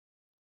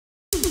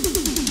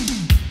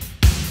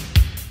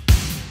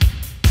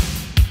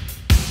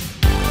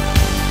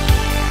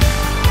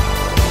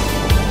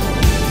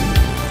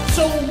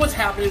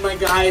happening,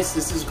 my guys?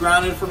 This is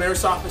Grounded from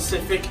Airsoft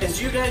Pacific.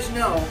 As you guys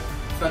know,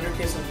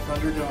 Thunderkiss and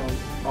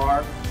Thunderdome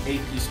are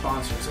AP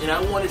sponsors, and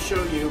I want to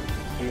show you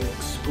an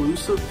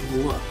exclusive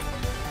look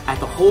at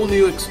the whole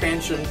new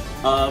expansion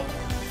of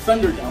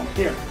Thunderdome.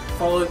 Here,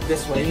 follow it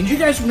this way. And you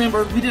guys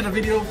remember, we did a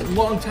video a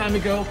long time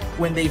ago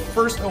when they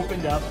first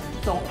opened up,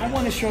 so I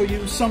want to show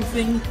you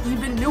something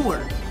even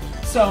newer.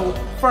 So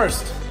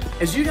first,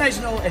 as you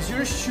guys know, as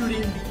you're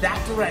shooting that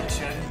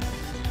direction,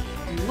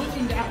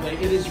 looking that way,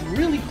 it is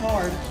really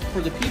hard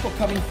for the people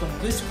coming from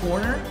this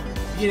corner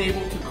being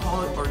able to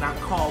call it, or not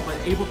call, but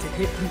able to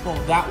hit people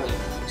that way.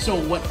 So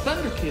what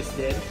Thunderkiss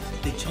did,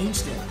 they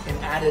changed it and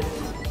added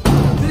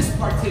this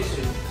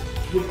partition.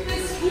 With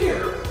this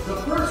here, the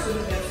person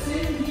that's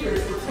sitting here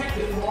is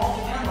protected from all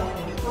the ammo,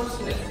 and the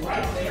person that's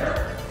right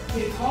there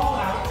can call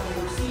out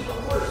and receive the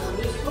order from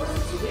this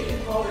person so they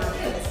can call their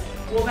hits.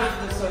 Well, not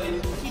necessarily,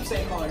 I keep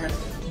saying call their hits,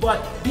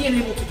 but being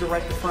able to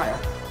direct the fire.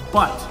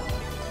 But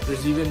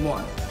there's even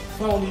more.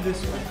 Follow me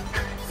this way.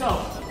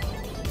 So,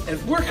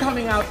 as we're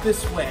coming out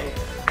this way,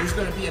 there's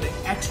going to be an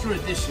extra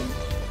addition.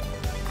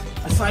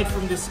 Aside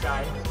from this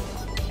guy,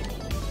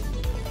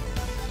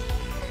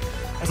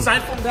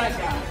 aside from that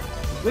guy,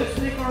 let's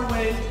make our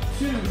way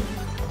to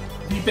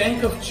the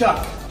Bank of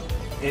Chuck.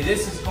 And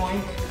this is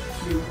going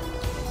to,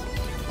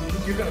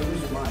 you're going to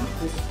lose your mind.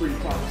 This is pretty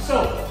fun.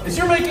 So, as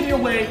you're making your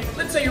way,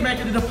 let's say you're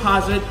making a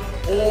deposit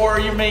or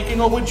you're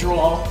making a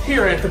withdrawal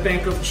here at the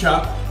Bank of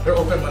Chuck. They're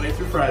open Monday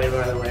through Friday,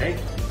 by the way.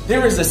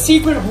 There is a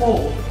secret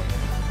hole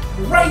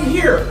right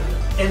here.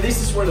 And this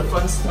is where the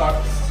fun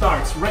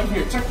starts, right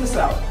here. Check this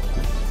out.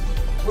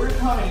 We're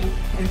coming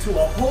into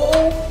a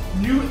whole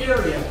new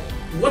area.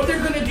 What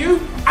they're gonna do,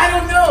 I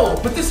don't know.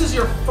 But this is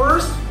your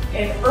first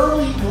and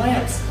early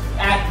glance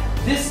at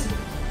this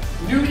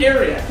new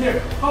area. Here,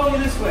 follow me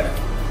this way.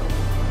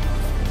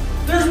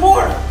 There's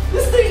more.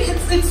 This thing,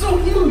 it's so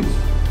huge.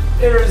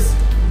 There's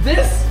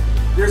this,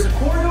 there's a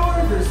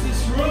corridor, there's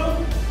this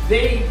room.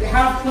 They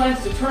have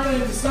plans to turn it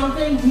into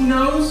something, who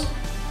knows?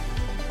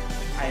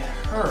 I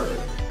heard,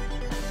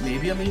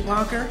 maybe a meat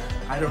locker,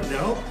 I don't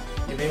know.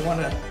 You may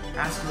want to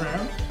ask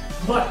around.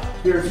 But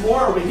there's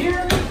more over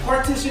here,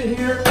 partition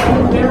here,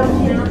 barrel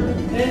here,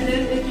 and then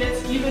it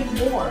gets even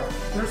more.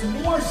 There's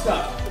more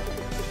stuff.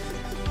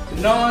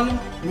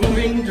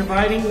 Non-moving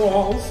dividing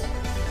walls.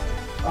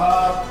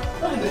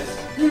 Look at this.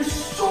 There's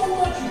so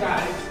much, you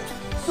guys.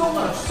 So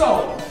much.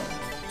 So,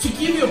 to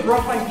give you a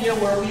rough idea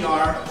where we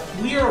are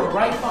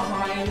right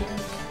behind,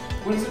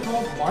 what is it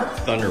called? Mart?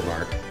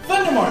 Thundermart.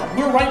 Thundermart.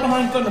 We're right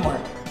behind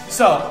Thundermart.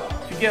 So,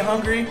 if you get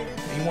hungry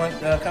and you want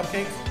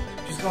cupcakes,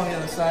 just go on the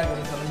other side of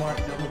the Thundermart.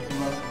 They'll hook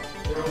you up.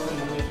 They're open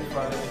Monday through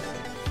Friday.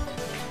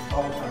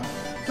 All the time.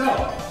 So,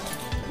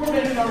 we're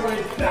making our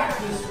way back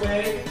this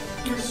way.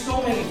 There's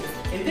so many.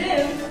 And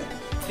then,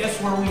 guess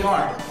where we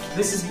are?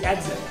 This is the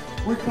exit.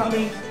 We're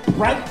coming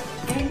right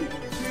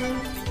into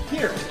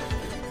here.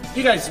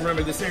 You guys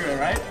remember this area,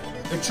 right?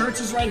 The church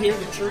is right here,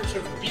 the Church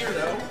of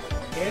Beardo,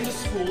 and the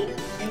school,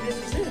 and this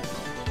is it.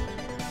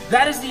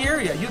 That is the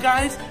area. You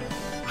guys,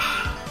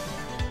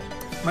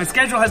 my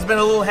schedule has been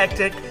a little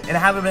hectic, and I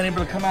haven't been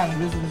able to come out and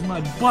visit as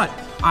much, but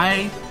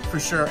I, for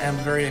sure, am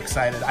very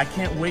excited. I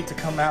can't wait to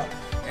come out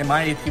and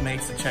my AP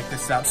mates to check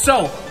this out.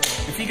 So,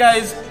 if you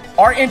guys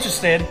are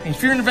interested, and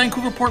if you're in the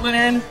Vancouver, Portland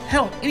area,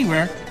 hell,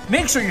 anywhere,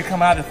 make sure you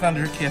come out to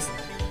Thunderkiss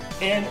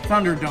and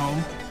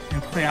Thunderdome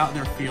and play out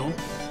their field.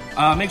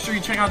 Make sure you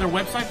check out their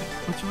website.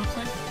 What's your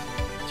website?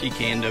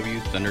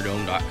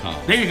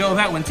 TKNWThunderdome.com. There you go,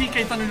 that one.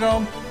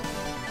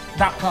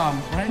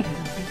 TKThunderdome.com, right?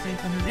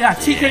 Yeah,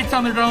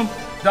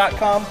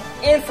 TKThunderdome.com.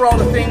 And for all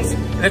the things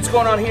that's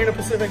going on here in the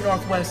Pacific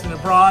Northwest and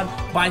abroad,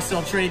 buy,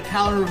 sell, trade,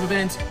 calendar of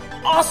events,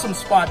 awesome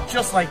spot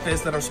just like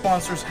this that our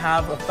sponsors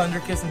have of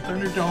Thunderkiss and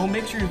Thunderdome.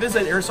 Make sure you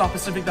visit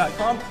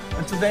airsoftpacific.com.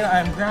 Until then, I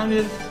am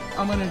grounded.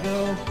 I'm gonna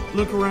go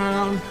look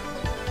around.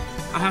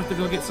 I have to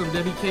go get some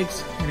Debbie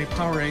cakes and a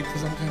Powerade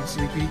because I'm kind of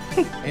sleepy.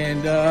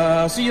 And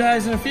see you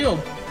guys in the field.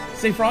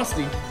 Stay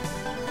frosty.